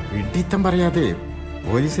 പിടിത്തം പറയാതെ.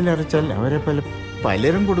 പോലീസിൽ അറിയിച്ചാൽ അവരെ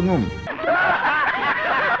പലരും കുടുങ്ങും.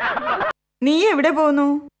 നീ എവിടെ പോകുന്നു?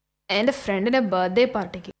 എന്റെ ഫ്രണ്ടിന്റെ ബർത്ത്ഡേ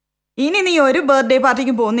പാർട്ടിക്ക്. ഇനി നീ ഒരു ബർത്ത്ഡേ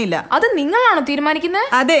പാർട്ടിക്ക് പോകുന്നില്ല. അത് നിങ്ങളാണോ തീരുമാനിക്കുന്നത്?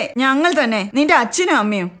 അതെ, ഞങ്ങൾ തന്നെ. നിന്റെ അച്ഛനും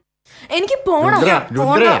അമ്മയും. എനിക്ക് പോണം.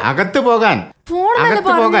 അകത്ത് പോകാൻ.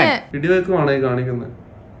 ഇടിവെക്കുവാണോ ഈ കാണിക്കുന്നത്?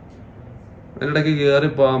 അതിനിടയ്ക്ക് കയറി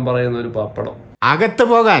പോകാൻ പറയുന്ന ഒരു പപ്പടം. അകത്ത്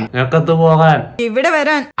പോകാൻ. എക്കത്ത് പോകാൻ. ഇവിടെ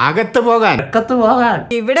വരാൻ. അകത്ത് പോകാൻ. എക്കത്ത് പോകാൻ.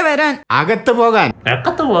 ഇവിടെ വരാൻ. അകത്ത് പോകാൻ.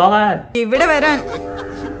 എക്കത്ത് പോകാൻ. ഇവിടെ വരാൻ.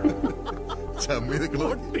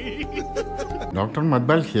 Doctor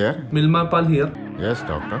മദ്ബാൽ here. മിൽമാപാൽ here. Yes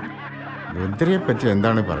doctor. രുദ്രയെ പറ്റി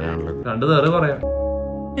എന്താണ് പറയാനുള്ളത്? രണ്ടു തേറി പറയാം.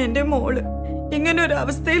 എന്റെ മോള് ഇങ്ങനെ ഒരു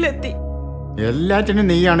അവസ്ഥയിലെത്തി. എല്ലാറ്റിനും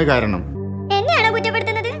നീയാണ് കാരണം. എന്നെയാണോ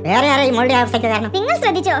കുറ്റപ്പെടുത്തുന്നത്? വേറെ ആരാ ഈ മോളുടെ അവസ്ഥയ്ക്ക് കാരണം? നിങ്ങൾ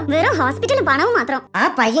ശ്രദ്ധിച്ചോ? വെറും ഹോസ്പിറ്റലും പണവും മാത്രം. ആ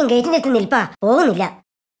പയ്യൻ ഗേറ്റിനെത്തി നിൽപ്പാ, പോകുന്നില്ല.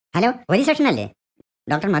 ഹലോ, പോലീസ് സ്റ്റേഷൻ അല്ലേ?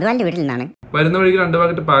 ഡോക്ടർ മധുവാലിന്റെ വീട്ടിൽ നിന്നാണ്. വരുന്ന വഴിക്ക് 2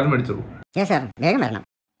 പാക്കറ്റ് പാൽ മേടിച്ചോളൂ. യെസ് സാർ, വേഗം വരണം.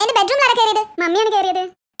 എന്റെ ബെഡ്റൂമിലാണ് കയറിയത്. മമ്മിയാണ് കയറിയത്.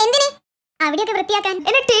 എന്തിന്? അവിടെയൊക്കെ വൃത്തിയാക്കാൻ.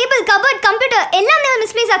 എന്റെ ടേബിൾ, കബോർഡ്, കമ്പ്യൂട്ടർ എല്ലാം നിങ്ങൾ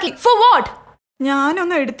മിസ്പ്ലേസ് ആക്കി. Four what?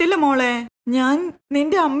 ഞാനൊന്നും എടുത്തില്ല മോളെ. ഞാൻ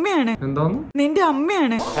നിന്റെ അമ്മയാണ്. എന്തോന്ന്? നിന്റെ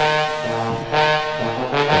അമ്മയാണ്.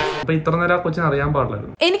 അപ്പൊ ഇത്ര നേരം ആ കൊച്ചിനെ അറിയാൻ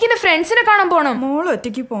പാടില്ലായിരുന്നു. എനിക്ക് എന്റെ ഫ്രണ്ട്സിനെ കാണാൻ പോണം. മോൾ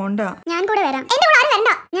ഒറ്റയ്ക്ക് പോണ്ട. ഞാൻ കൂടെ വരാം. എന്റെ കൂടെ ആരും വരണ്ട.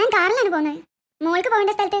 ഞാൻ കാറിലാണ് പോകുന്നത്. മോൾക്ക്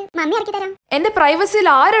പോകേണ്ട സ്ഥലത്ത് മമ്മി ഇറക്കി തരാം. എന്റെ പ്രൈവസിയിൽ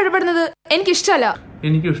ആരും ഇടപെടുന്നത് എനിക്ക് ഇഷ്ടമല്ല.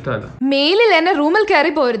 എനിക്കും ഇഷ്ടമല്ല. മെയിലിൽ എന്നെ റൂമിൽ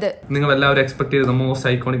കയറി പോരുത്. നിങ്ങൾ എല്ലാവരും എക്സ്പെക്ട് ചെയ്ത മോസ്റ്റ്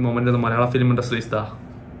ഐക്കോണിക് മൊമെന്റ് മലയാള ഫിലിം ഇൻഡസ്ട്രീസ്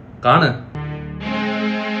കാണ്.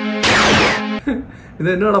 ഇത്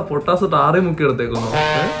എന്നോടാ പൊട്ടാസ് ടാറി മുക്കി എടുത്തേക്കുന്നു.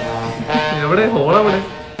 എവിടെ ഹോളെവിടെ?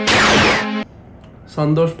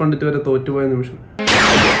 സന്തോഷ് പണ്ഡിറ്റ് വരെ തോറ്റുപോയ നിമിഷം.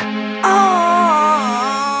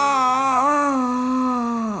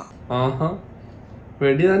 ആഹാ,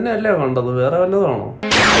 വെടി തന്നെ അല്ലേ കണ്ടത്? വേറെ വല്ലതാണോ?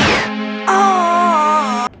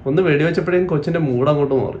 ഒന്ന് വെടിവെച്ചപ്പോഴേക്കും കൊച്ചിന്റെ മൂഡ്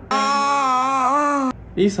അങ്ങോട്ട് മാറി.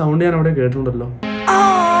 ഈ സൗണ്ട് ഞാൻ അവിടെ കേട്ടിട്ടുണ്ടല്ലോ.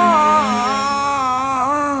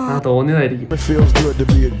 ആ, തോന്നിയതായിരിക്കും.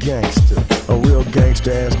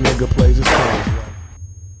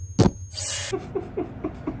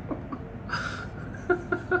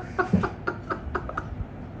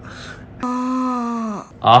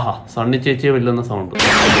 ആഹാ, സണ്ണി ചേച്ചിയെ വെല്ലുന്ന സൗണ്ട്.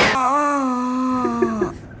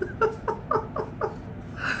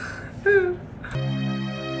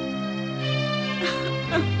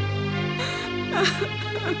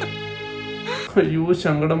 അയ്യോ,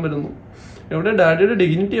 സങ്കടം വരുന്നു. എവിടെ ഡാഡിയുടെ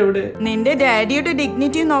ഡിഗ്നിറ്റി? എവിടെ? നിന്റെ ഡാഡിയുടെ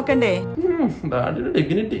ഡിഗ്നിറ്റി നോക്കണ്ടേ? ഡാഡിയുടെ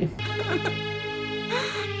ഡിഗ്നിറ്റി.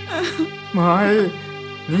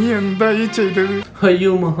 നീ എന്താ ഈ ചെയ്തത്?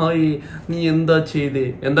 അയ്യോ മഹായി, നീ എന്താ ചെയ്തേ?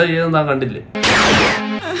 എന്താ ചെയ്തെന്നാ കണ്ടില്ലേ?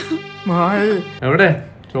 എവിടെ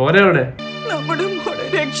ചോര? എവിടെ? നമ്മുടെ മോളെ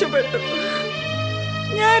രക്ഷപ്പെട്ടു.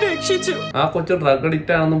 ഞാൻ രക്ഷിച്ചു. ആ കൊച്ചു ഡ്രഗ്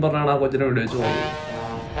അഡിക്റ്റ് ആണെന്നും പറഞ്ഞാണ് ആ കൊച്ചിനെ വെടിവെച്ച് പോകുന്നത്.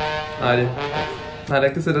 ആര്?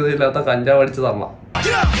 തലയ്ക്ക് സ്ഥിരതയില്ലാത്ത കഞ്ചാവ് അടിച്ച് തറല.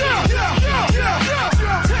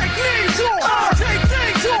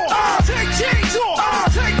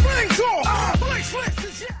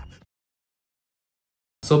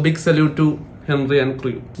 So big salute to Henry and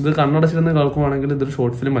crew. ഇത് കണ്ണടച്ചിരുന്ന് കേൾക്കുവാണെങ്കിൽ ഇതൊരു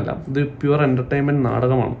ഷോർട്ട് ഫിലിം അല്ല, ഇത് പ്യുവർ എന്റർടൈൻമെന്റ്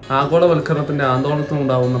നാടകമാണ്. ആഗോളവൽക്കരണത്തിന്റെ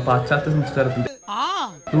ആന്തോളനത്തിനുണ്ടാവുന്ന പാശ്ചാത്യ സംസ്കാരത്തിന്റെ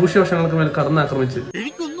ദൂഷ്യവശങ്ങൾക്ക് മേൽ കടന്നാക്രമിച്ച്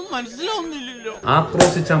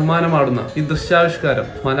ആക്രോശിച്ച് അമ്മാനമാടുന്ന ഈ ദൃശ്യാവിഷ്കാരം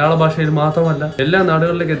മലയാള ഭാഷയിൽ മാത്രമല്ല എല്ലാ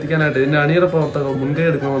നാടുകളിലേക്ക് എത്തിക്കാനായിട്ട് ഇതിന്റെ അണിയറ പ്രവർത്തകർ മുൻകൈ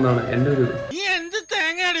എടുക്കണമെന്നാണ് എന്റെ ഒരു ഇത്.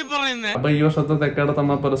 അപ്പൊ ഈ വർഷത്തെ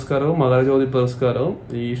തെക്കേടത്തമ്മ പുരസ്കാരവും മകരജ്യോതി പുരസ്കാരവും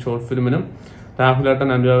ഈ ഷോർട്ട് ഫിലിമിനും രാഹുലേട്ടൻ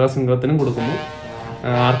അനുരാഗ സിംഗത്തിനും കൊടുക്കുന്നു.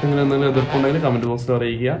 ആർക്കെങ്കിലും എന്തെങ്കിലും എതിർപ്പുണ്ടെങ്കിൽ കമന്റ് ബോക്സിൽ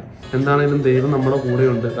അറിയിക്കുക. എന്താണെങ്കിലും ദൈവം നമ്മുടെ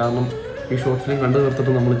കൂടെയുണ്ട്. കാരണം ഈ ഷോർട്ട് ഫിലിം കണ്ടു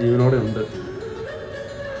തീർത്തിട്ട് നമ്മൾ ജീവനോടെ ഉണ്ട്.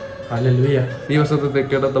 ഹല്ലേലൂയ. ഈ വർഷത്തെ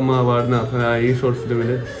തെക്കേടത്തമ്മ അവാർഡിന് അർഹനായ ഈ ഷോർട്ട് ഫിലിമിൽ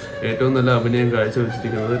ഏറ്റവും നല്ല അഭിനയം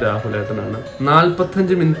കാഴ്ചവെച്ചിരിക്കുന്നത് രാഹുലേട്ടനാണ്.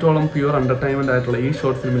 45 മിനിറ്റോളം പ്യുവർ എന്റർടൈൻമെന്റ് ആയിട്ടുള്ള ഈ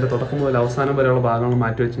ഷോർട്ട് ഫിലിമിന്റെ തുടക്കം മുതൽ അവസാനം വരെയുള്ള ഭാഗങ്ങൾ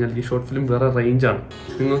മാറ്റി വെച്ച് കഴിഞ്ഞാൽ ഈ ഷോർട്ട് ഫിലിം വേറെ റേഞ്ചാണ്.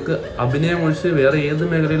 നിങ്ങൾക്ക് അഭിനയം ഒഴിച്ച് വേറെ ഏത്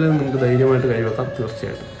മേഖലയിലും നിങ്ങൾക്ക് ധൈര്യമായിട്ട് കൈവെക്കാം.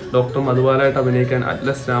 തീർച്ചയായിട്ടും ഡോക്ടർ മധുബാലായിട്ട് അഭിനയിക്കാൻ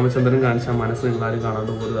അറ്റ്ലസ് രാമചന്ദ്രൻ കാണിച്ച മനസ്സ് നിങ്ങളാരും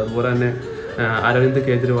കാണാണ്ട് പോകരുത്. അതുപോലെ തന്നെ അരവിന്ദ്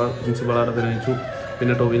കേജ്രിവാൾ പ്രിൻസിപ്പളായിട്ട് അഭിനയിച്ചു.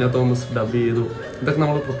 പിന്നെ ടൊവിനോ തോമസ് ഡബ് ചെയ്തു. ഇതൊക്കെ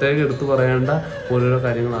നമ്മൾ പ്രത്യേകം എടുത്തു പറയേണ്ട ഓരോരോ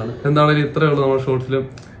കാര്യങ്ങളാണ്. എന്താണെങ്കിലും ഇത്രയേ ഉള്ളൂ നമ്മുടെ ഷോർട്ട് ഫിലിം.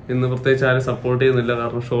 ഇന്ന് പ്രത്യേകിച്ച് ആരും സപ്പോർട്ട് ചെയ്യുന്നില്ല,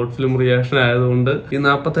 കാരണം ഷോർട്ട് ഫിലിം റിയാക്ഷൻ ആയതുകൊണ്ട്. ഈ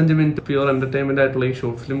 45 മിനിറ്റ് പ്യുവർ എന്റർടൈൻമെന്റ് ആയിട്ടുള്ള ഈ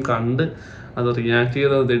ഷോർട്ട് ഫിലിം കണ്ട് അത് റിയാക്ട്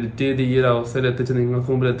ചെയ്ത് അത് എഡിറ്റ് ചെയ്ത് ഈ ഒരു അവസ്ഥയിൽ എത്തിച്ച് നിങ്ങൾക്ക്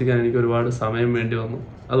മുമ്പിൽ എത്തിക്കാൻ എനിക്ക് ഒരുപാട് സമയം വേണ്ടി വന്നു.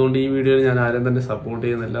 അതുകൊണ്ട് ഈ വീഡിയോയിൽ ഞാൻ ആരും തന്നെ സപ്പോർട്ട്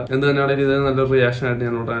ചെയ്യുന്നില്ല. എന്ത് തന്നെയാണെങ്കിലും ഇത് നല്ലൊരു റിയാക്ഷൻ ആയിട്ട്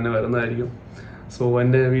ഞാൻ ഉടനെ തന്നെ വരുന്നതായിരിക്കും. സോ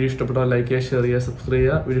എൻ്റെ വീഡിയോ ഇഷ്ടപ്പെട്ടാൽ ലൈക്ക് ചെയ്യുക, ഷെയർ ചെയ്യുക, സബ്സ്ക്രൈബ്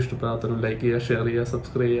ചെയ്യുക. വീഡിയോ ഇഷ്ടപ്പെടാത്തവരും ലൈക്ക് ചെയ്യുക, ഷെയർ ചെയ്യുക,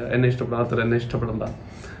 സബ്സ്ക്രൈബ് ചെയ്യുക. എന്നെ ഇഷ്ടപ്പെടാത്തവർ എന്നെ ഇഷ്ടപ്പെടണ്ട.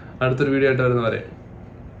 അടുത്തൊരു വീഡിയോ ആയിട്ട് വരുന്നവരെ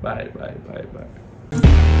ബൈ ബൈ ബൈ ബൈ.